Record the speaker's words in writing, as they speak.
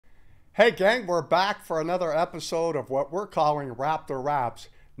Hey gang, we're back for another episode of what we're calling Raptor Raps.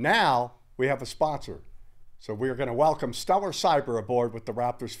 Now we have a sponsor. So we're going to welcome Stellar Cyber aboard with the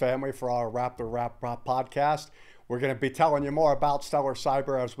Raptors family for our Raptor Rap podcast. We're going to be telling you more about Stellar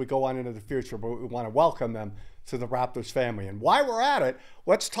Cyber as we go on into the future, but we want to welcome them to the Raptors family. And while we're at it,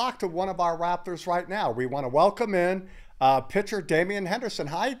 let's talk to one of our Raptors right now. We want to welcome in pitcher Damian Henderson.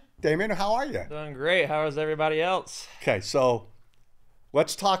 Hi, Damian. How are you? Doing great. How is everybody else? Okay, so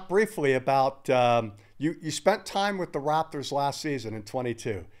let's talk briefly about you spent time with the Raptors last season in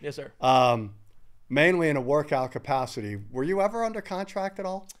 22. Yes, sir. Mainly in a workout capacity. Were you ever under contract at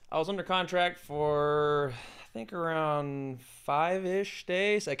all? I was under contract for, I think, around 5-ish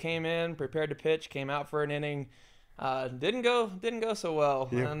days. I came in, prepared to pitch, came out for an inning. Didn't go so well.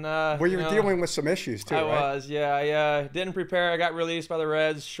 Yeah. And, well, you were dealing with some issues too, I right? was, yeah. I didn't prepare. I got released by the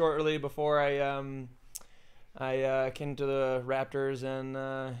Reds shortly before I came to the Raptors,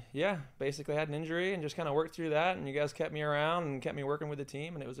 and yeah, basically had an injury and just kind of worked through that. And you guys kept me around and kept me working with the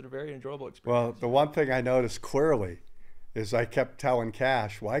team, and it was a very enjoyable experience. Well, the one thing I noticed clearly is I kept telling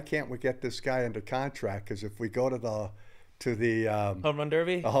Cash, why can't we get this guy under contract? Because if we go to the Home Run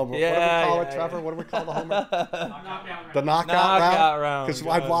Derby? The home run. Yeah, what do we call it, yeah. Trevor? What do we call the home run? The Knockout knockout round. Because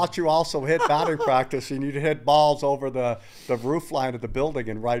I've watched you also hit batting practice, and you'd hit balls over the roof line of the building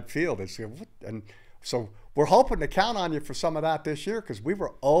in right field. And so we're hoping to count on you for some of that this year, because we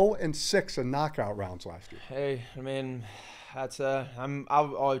were 0-6 in knockout rounds last year. Hey, I mean, that's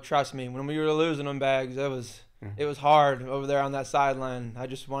trust me, when we were losing them bags, it was hard over there on that sideline. I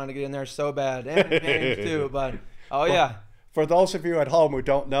just wanted to get in there so bad, and in games too. But yeah. For those of you at home who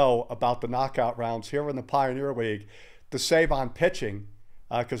don't know about the knockout rounds, here in the Pioneer League, to save on pitching,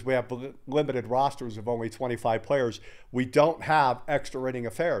 because we have limited rosters of only 25 players, we don't have extra inning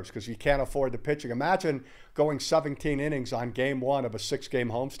affairs because you can't afford the pitching. Imagine going 17 innings on game one of a 6-game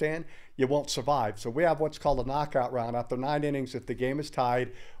homestand. You won't survive. So we have what's called a knockout round. After 9 innings, if the game is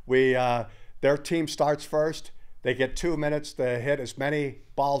tied, their team starts first. They get 2 minutes to hit as many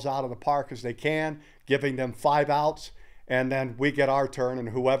balls out of the park as they can, giving them 5 outs. And then we get our turn, and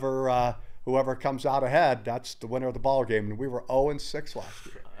whoever comes out ahead, that's the winner of the ball game. And we were 0-6 last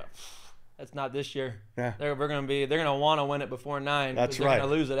year. That's not this year. Yeah. They're gonna want to win it before 9. That's they're right.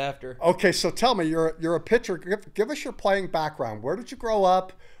 Gonna lose it after. Okay, so tell me, you're a pitcher. Give us your playing background. Where did you grow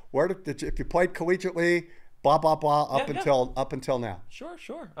up? If you played collegiately? Blah blah blah. Up until now. Sure.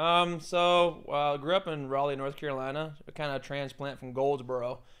 So grew up in Raleigh, North Carolina. A kind of transplant from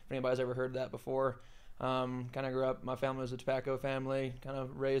Goldsboro. If anybody's ever heard that before. Kind of grew up, my family was a tobacco family, kind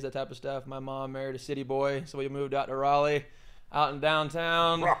of raised that type of stuff. My mom married a city boy, so we moved out to Raleigh, out in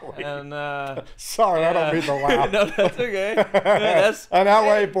downtown. Raleigh. And sorry, I don't mean to laugh. No, that's okay. Yeah, an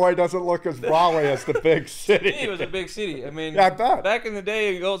LA boy doesn't look as Raleigh as the big city. It was a big city. I mean, yeah, I bet. Back in the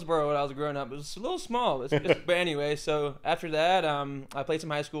day in Goldsboro when I was growing up, it was a little small. But anyway, so after that, I played some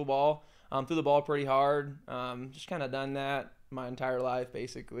high school ball, threw the ball pretty hard, just kind of done that my entire life,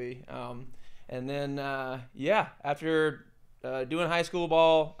 basically. And then, after doing high school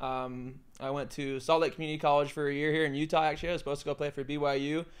ball, I went to Salt Lake Community College for a year here in Utah, actually. I was supposed to go play for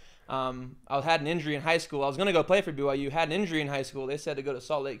BYU. I had an injury in high school. I was going to go play for BYU, had an injury in high school. They said to go to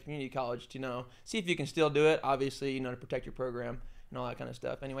Salt Lake Community College to, see if you can still do it. Obviously, to protect your program and all that kind of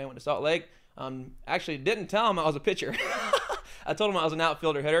stuff. Anyway, I went to Salt Lake. Actually didn't tell them I was a pitcher. I told them I was an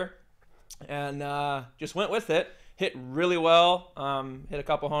outfielder hitter and just went with it. Hit really well, hit a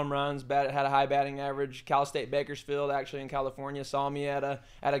couple home runs, had a high batting average. Cal State Bakersfield, actually in California, saw me at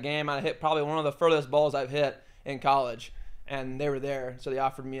a game. I hit probably one of the furthest balls I've hit in college, and they were there. So they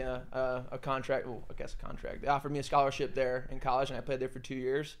offered me a contract, well, I guess a contract. They offered me a scholarship there in college, and I played there for 2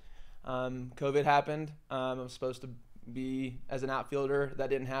 years. COVID happened. I was supposed to be as an outfielder.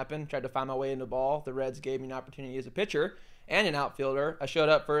 That didn't happen. Tried to find my way into ball. The Reds gave me an opportunity as a pitcher and an outfielder. I showed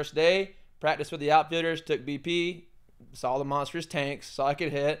up first day, practiced with the outfielders, took BP, saw the monstrous tanks, saw I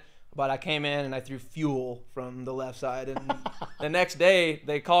could hit, but I came in and I threw fuel from the left side. And the next day,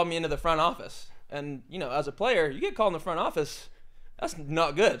 they called me into the front office. And, as a player, you get called in the front office, that's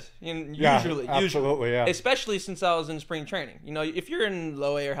not good. Usually. Yeah. Especially since I was in spring training. If you're in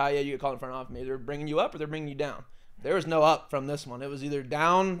low A or high A, you get called in front office. They're bringing you up or they're bringing you down. There was no up from this one. It was either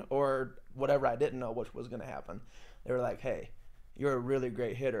down or whatever. I didn't know which was going to happen. They were like, hey, you're a really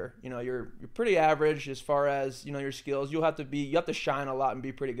great hitter. You're pretty average as far as, your skills. You have to shine a lot and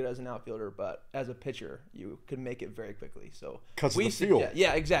be pretty good as an outfielder, but as a pitcher, you could make it very quickly. So because of the fuel.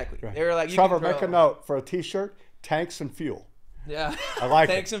 Yeah, exactly. Right. They were like, Trevor, make a note for a T-shirt: tanks and fuel. Yeah, I like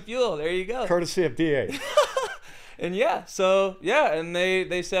tanks and fuel. There you go. Courtesy of DA. And yeah, so yeah, and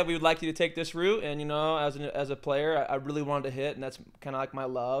they said we would like you to take this route, and as a player, I really wanted to hit, and that's kind of like my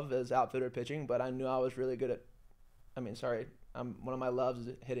love is outfielder pitching, but I knew I was really good at. One of my loves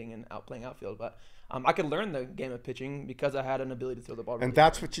is hitting and playing outfield, but I could learn the game of pitching because I had an ability to throw the ball. Really and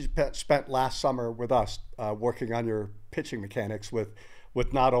that's hard. what you spent last summer with us, working on your pitching mechanics with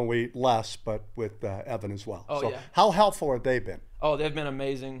not only Les but with Evan as well. Oh, so yeah. How helpful have they been? Oh, they've been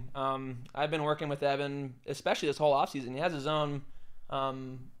amazing. I've been working with Evan, especially this whole offseason. He has his own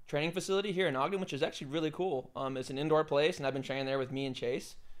training facility here in Ogden, which is actually really cool. It's an indoor place, and I've been training there with me and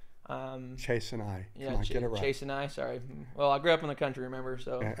Chase. Chase and I. Yeah, Come on, get it right. Chase and I. Sorry. Well, I grew up in the country, remember?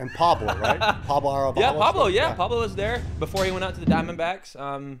 So. Yeah, and Pablo, right? Pablo Arabalo. Yeah, Pablo. Yeah, Pablo was there before he went out to the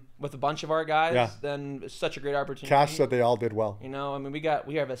Diamondbacks with a bunch of our guys. Yeah. Then it's such a great opportunity. Cash said they all did well.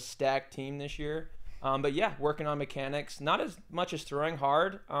 We have a stacked team this year. But yeah, working on mechanics, not as much as throwing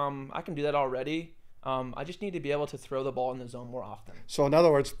hard. I can do that already. I just need to be able to throw the ball in the zone more often. So in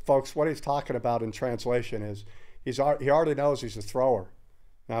other words, folks, what he's talking about in translation is he already knows he's a thrower.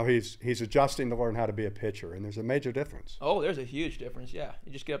 Now he's adjusting to learn how to be a pitcher, and there's a major difference. Oh, there's a huge difference. Yeah,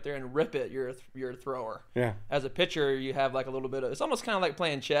 you just get up there and rip it. You're a thrower. Yeah. As a pitcher, you have like a little bit of. It's almost kind of like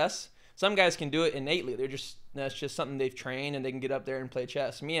playing chess. Some guys can do it innately. That's just something they've trained, and they can get up there and play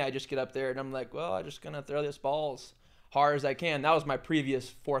chess. Me, I just get up there and I'm like, well, I'm just gonna throw this ball as hard as I can. That was my previous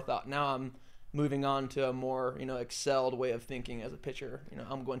forethought. Now I'm moving on to a more excelled way of thinking as a pitcher.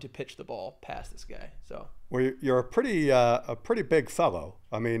 I'm going to pitch the ball past this guy. So. Well, you're a pretty big fellow.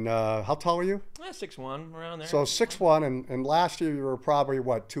 I mean, how tall are you? 6'1", around there. So 6'1", and last year you were probably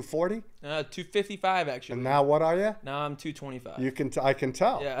what, 240? 255 actually. And now what are you? Now I'm 225. I can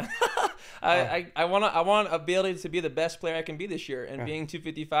tell. Yeah. I want ability to be the best player I can be this year, and being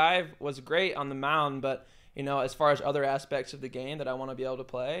 255 was great on the mound, but as far as other aspects of the game that I want to be able to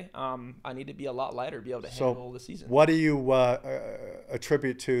play, I need to be a lot lighter to be able to handle the season. What do you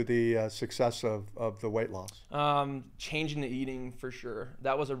attribute to the success of the weight loss? Changing the eating for sure.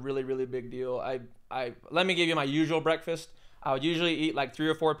 That was a really, really big deal. Let me give you my usual breakfast. I would usually eat like 3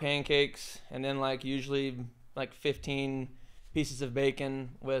 or 4 pancakes, and then usually 15 pieces of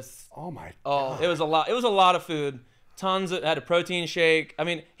bacon with. Oh my God. It was a lot. It was a lot of food. Tons of, had a protein shake. I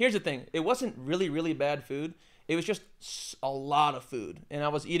mean, here's the thing. It wasn't really, really bad food. It was just a lot of food. And I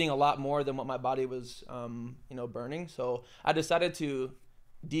was eating a lot more than what my body was, burning. So I decided to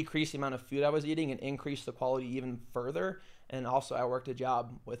decrease the amount of food I was eating and increase the quality even further. And also I worked a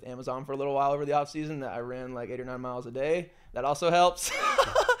job with Amazon for a little while over the off season that I ran 8 or 9 miles a day. That also helps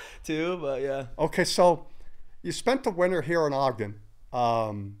too, but yeah. Okay, so you spent the winter here in Ogden.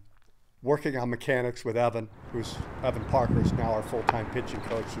 Working on mechanics with Evan Parker is now our full-time pitching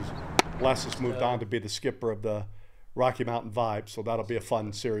coach. Les has moved on to be the skipper of the Rocky Mountain Vibe, so that'll be a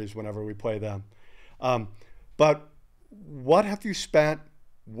fun series whenever we play them. But what have you spent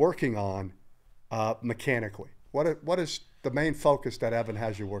working on mechanically? What is the main focus that Evan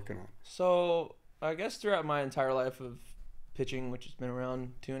has you working on? So I guess throughout my entire life of pitching, which has been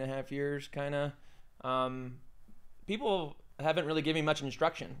around 2.5 years, kind of, people haven't really given me much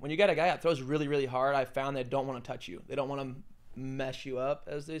instruction. When you got a guy that throws really, really hard, I found they don't want to touch you. They don't want to mess you up,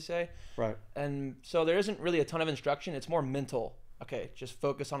 as they say. Right. And so there isn't really a ton of instruction. It's more mental. Okay, just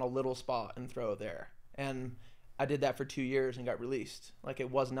focus on a little spot and throw there. And I did that for 2 years and got released. It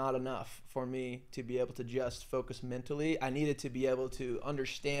was not enough for me to be able to just focus mentally. I needed to be able to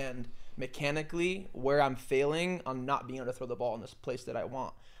understand mechanically where I'm failing on not being able to throw the ball in this place that I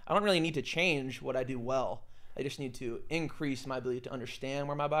want. I don't really need to change what I do well. I just need to increase my ability to understand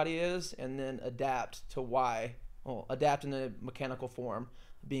where my body is and then adapt to adapt in the mechanical form,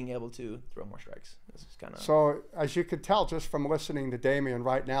 being able to throw more strikes. This is kind of. So as you can tell just from listening to Damian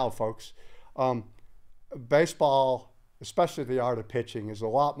right now, folks, baseball, especially the art of pitching, is a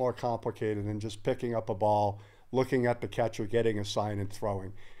lot more complicated than just picking up a ball, looking at the catcher, getting a sign, and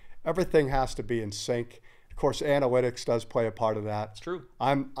throwing. Everything has to be in sync. Of course, analytics does play a part of that. It's true.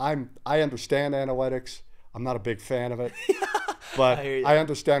 I understand analytics. I'm not a big fan of it, but I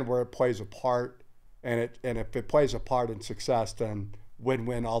understand where it plays a part, and if it plays a part in success, then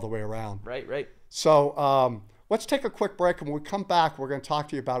win-win all the way around. Right. So let's take a quick break, and when we come back, we're going to talk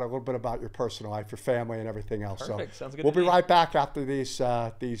to you about a little bit about your personal life, your family, and everything else. Perfect. So sounds good. We'll be right back after these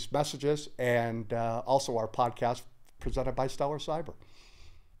messages, and also our podcast presented by Stellar Cyber.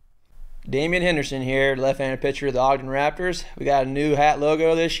 Damian Henderson here, left-handed pitcher of the Ogden Raptors. We got a new hat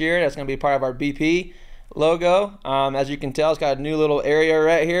logo this year. That's going to be part of our BP logo. As you can tell, it's got a new little area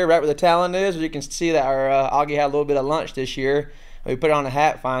right here, right where the talent is. You can see that our Augie had a little bit of lunch this year. We put it on a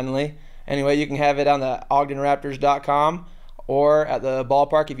hat finally. Anyway, you can have it on the OgdenRaptors.com or at the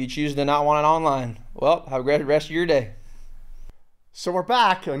ballpark if you choose to not want it online. Well, have a great rest of your day. So we're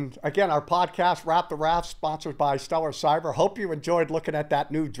back, and again, our podcast, Raptor Rap, sponsored by Stellar Cyber. Hope you enjoyed looking at that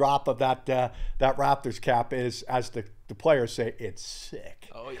new drop of that Raptors cap. Is, as the players say, it's sick.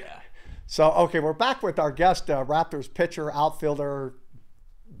 Oh, yeah. So, okay, we're back with our guest, Raptors pitcher, outfielder,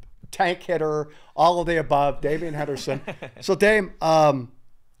 tank hitter, all of the above, Damian Henderson. So, Dame,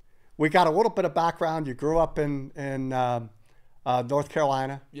 we got a little bit of background. You grew up in North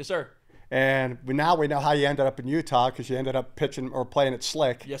Carolina. Yes, sir. And now we know how you ended up in Utah, because you ended up pitching or playing at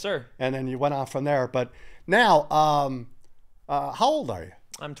Slick. Yes, sir. And then you went on from there. But now, how old are you?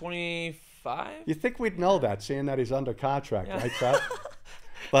 I'm 25. You think we'd know that, seeing that he's under contract, right, Chuck?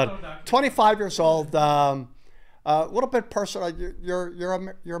 But 25 years old. A little bit personal.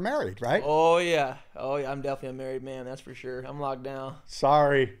 You're married, right? Oh yeah. I'm definitely a married man. That's for sure. I'm locked down.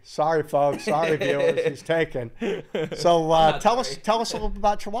 Sorry, folks. Sorry, viewers. He's taken. So tell us a little bit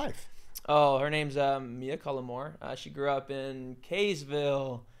about your wife. Oh, her name's Mia Cullimore. She grew up in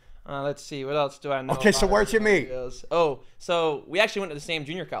Kaysville. Let's see, what else do I know? Okay, so where'd you meet? Oh, so we actually went to the same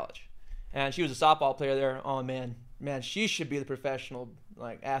junior college, and she was a softball player there. Oh man, she should be the professional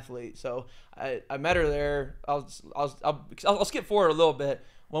athlete. So I met her there. I'll skip forward a little bit.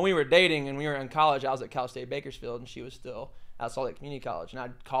 When we were dating and we were in college, I was at Cal State Bakersfield, and she was still at Salt Lake Community College. And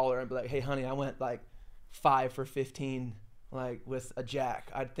I'd call her and be like, "Hey, honey, I went 5 for 15." With a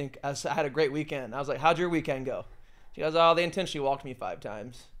jack. I had a great weekend. I was like, "How'd your weekend go?" She goes, "Oh, they intentionally walked me 5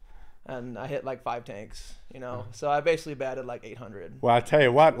 times. And I hit 5 tanks, So I basically batted 800. Well, I tell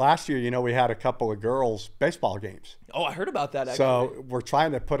you what, last year, we had a couple of girls' baseball games. Oh, I heard about that, actually. So we're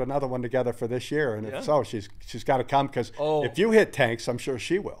trying to put another one together for this year. And if so, she's got to come, because if you hit tanks, I'm sure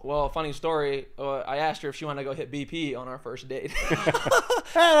she will. Well, funny story. I asked her if she wanted to go hit BP on our first date.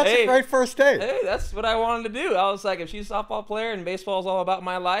 That's a great first date. Hey, that's what I wanted to do. I was like, if she's a softball player and baseball is all about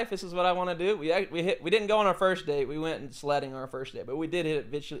my life, this is what I want to do. We didn't go on our first date. We went sledding on our first date, but we did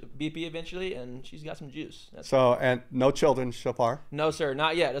hit BP eventually, and she's got some juice. And no children so far? No, sir,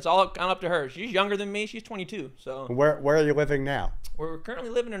 not yet. It's all gone up to her. She's younger than me. She's 22. So where are you living now? We're currently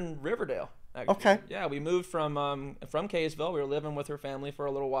living in Riverdale. Actually. Okay. Yeah, we moved from Kaysville. We were living with her family for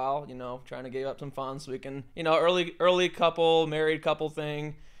a little while. Trying to give up some fun so we can, early couple, married couple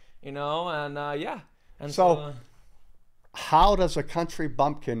thing, and yeah. And so how does a country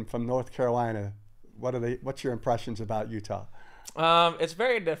bumpkin from North Carolina? What's your impressions about Utah? It's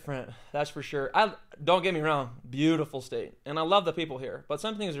very different, that's for sure. Don't get me wrong, beautiful state, and I love the people here, but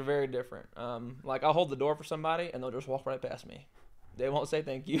some things are very different. I'll hold the door for somebody and they'll just walk right past me. They won't say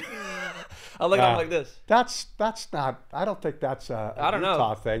thank you. I'll look at them like this. That's not. I don't think that's a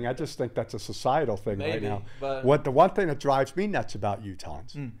Utah thing. I just think that's a societal thing right now. But the one thing that drives me nuts about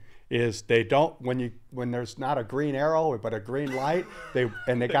Utahns is they don't, when there's not a green arrow but a green light, they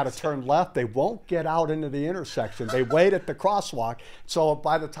got to turn left, they won't get out into the intersection. They wait at the crosswalk, so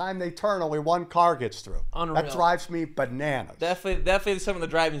by the time they turn, only one car gets through. Unreal. That drives me bananas. Definitely some of the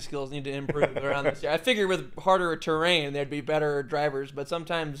driving skills need to improve around this year. I figure with harder terrain there'd be better drivers, but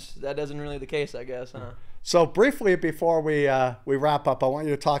sometimes that isn't really the case, I guess. So briefly before we wrap up, I want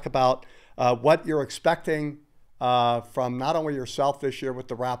you to talk about what you're expecting from not only yourself this year with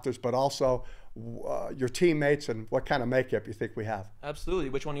the Raptors, but also your teammates, and what kind of makeup you think we have.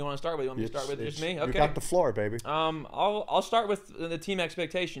 Absolutely. Which one do you want to start with? You want me to start with just me? Okay. You got the floor, baby. I'll start with the team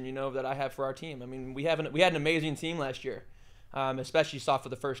expectation, that I have for our team. I mean, we had an amazing team last year, especially saw for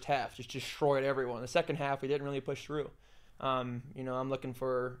the first half, just destroyed everyone. The second half, we didn't really push through. I'm looking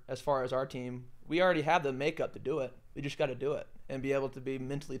for, as far as our team, we already have the makeup to do it. We just got to do it and be able to be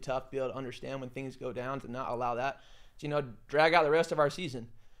mentally tough, be able to understand when things go down, to not allow that to, drag out the rest of our season.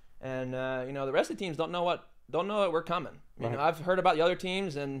 And, the rest of the teams don't know what we're coming. Right. I've heard about the other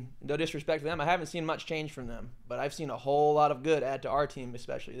teams, and no disrespect to them, I haven't seen much change from them, but I've seen a whole lot of good add to our team,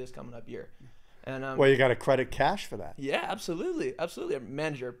 especially this coming up year. And well, you got to credit Cash for that. Yeah, absolutely.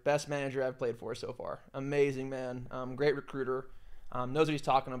 Best manager I've played for so far. Amazing man, great recruiter, knows what he's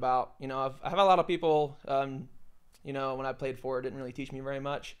talking about. I've had a lot of people, when I played for it, didn't really teach me very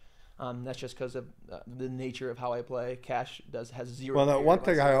much. That's just because of the nature of how I play. Cash has zero. Well, the one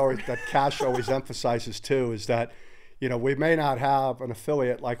thing that Cash always emphasizes too is that, we may not have an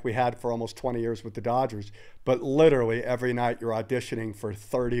affiliate like we had for almost 20 years with the Dodgers, but literally every night you're auditioning for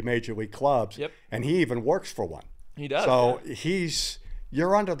 30 major league clubs. Yep. And he even works for one. He does. So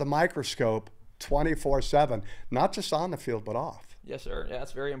you're under the microscope 24/7, not just on the field but off. Yes, sir. Yeah,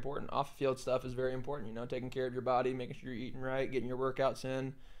 that's very important. Off-field stuff is very important. Taking care of your body, making sure you're eating right, getting your workouts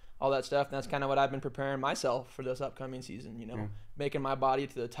in, all that stuff. And that's kind of what I've been preparing myself for this upcoming season. Making my body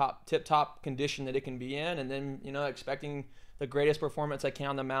to the tip-top condition that it can be in, and then expecting the greatest performance I can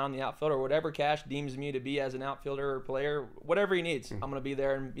on the mound, the outfield, or whatever Cash deems me to be as an outfielder or player, whatever he needs. I'm going to be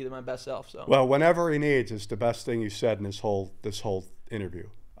there and be my best self. So. Well, whenever he needs is the best thing you said in this whole interview,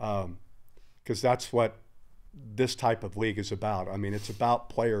 because that's what this type of league is about. I mean, it's about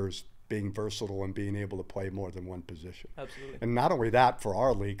players being versatile and being able to play more than one position. Absolutely. And not only that for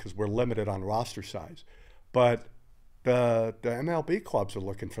our league, because we're limited on roster size, but the MLB clubs are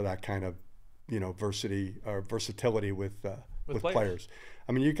looking for that kind of, versatility with players.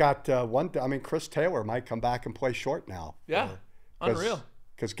 I mean, you got Chris Taylor might come back and play short now. Yeah, unreal.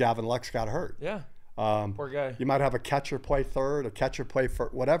 Because Gavin Lux got hurt. Yeah. Poor guy. You might have a catcher play third, a catcher play for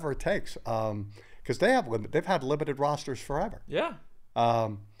whatever it takes. Because they've had limited rosters forever. Yeah.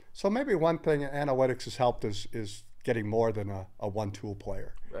 So maybe one thing analytics has helped is getting more than a one-tool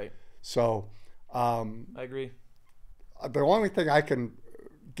player. Right. So I agree. The only thing I can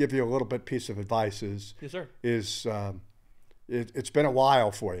give you a little bit piece of advice is yes, sir. It's been a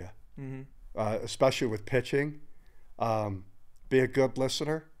while for you, mm-hmm. Especially with pitching. Be a good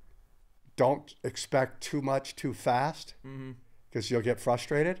listener. Don't expect too much too fast, because you'll get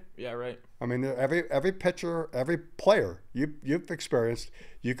frustrated. Yeah, right. I mean, every pitcher, every player you've experienced,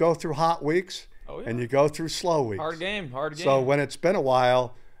 you go through hot weeks and you go through slow weeks. Hard game. So when it's been a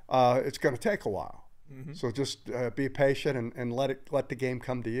while, it's going to take a while. So just be patient and let the game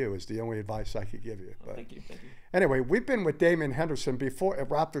come to you is the only advice I could give you. But thank you. Anyway, we've been with Damian Henderson before, a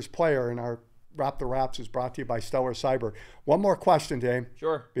Raptors player, and our Raptor Raps is brought to you by Stellar Cyber. One more question, Dame.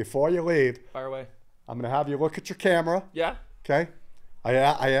 Sure. Before you leave, fire away. I'm going to have you look at your camera. Yeah. Okay. I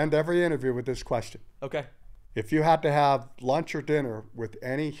end every interview with this question. Okay. If you had to have lunch or dinner with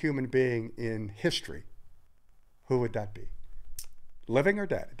any human being in history, who would that be? Living or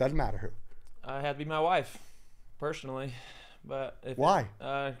dead? It doesn't matter who. I had to be my wife, personally. But why?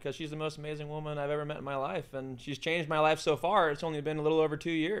 Because she's the most amazing woman I've ever met in my life, and she's changed my life so far. It's only been a little over 2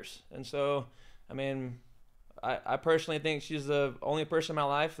 years, and so, I mean, I personally think she's the only person in my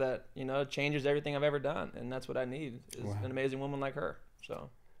life that changes everything I've ever done, and that's what I need is an amazing woman like her. So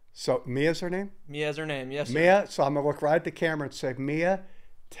Mia's her name? Mia's her name. Yes, sir. Mia. So I'm gonna look right at the camera and say, Mia,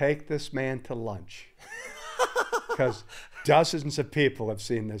 take this man to lunch, because dozens of people have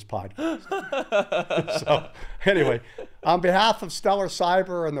seen this podcast. So anyway, on behalf of Stellar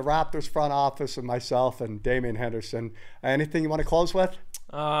Cyber and the Raptors front office and myself and Damian Henderson, anything you want to close with?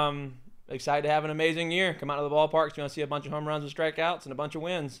 Excited to have an amazing year. Come out to the ballparks. You want to see a bunch of home runs and strikeouts and a bunch of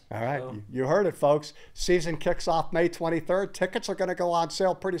wins. All right. So. You heard it, folks. Season kicks off May 23rd. Tickets are going to go on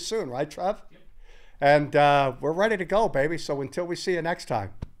sale pretty soon, right, Trev? Yep. And we're ready to go, baby. So until we see you next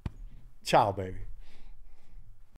time, ciao, baby.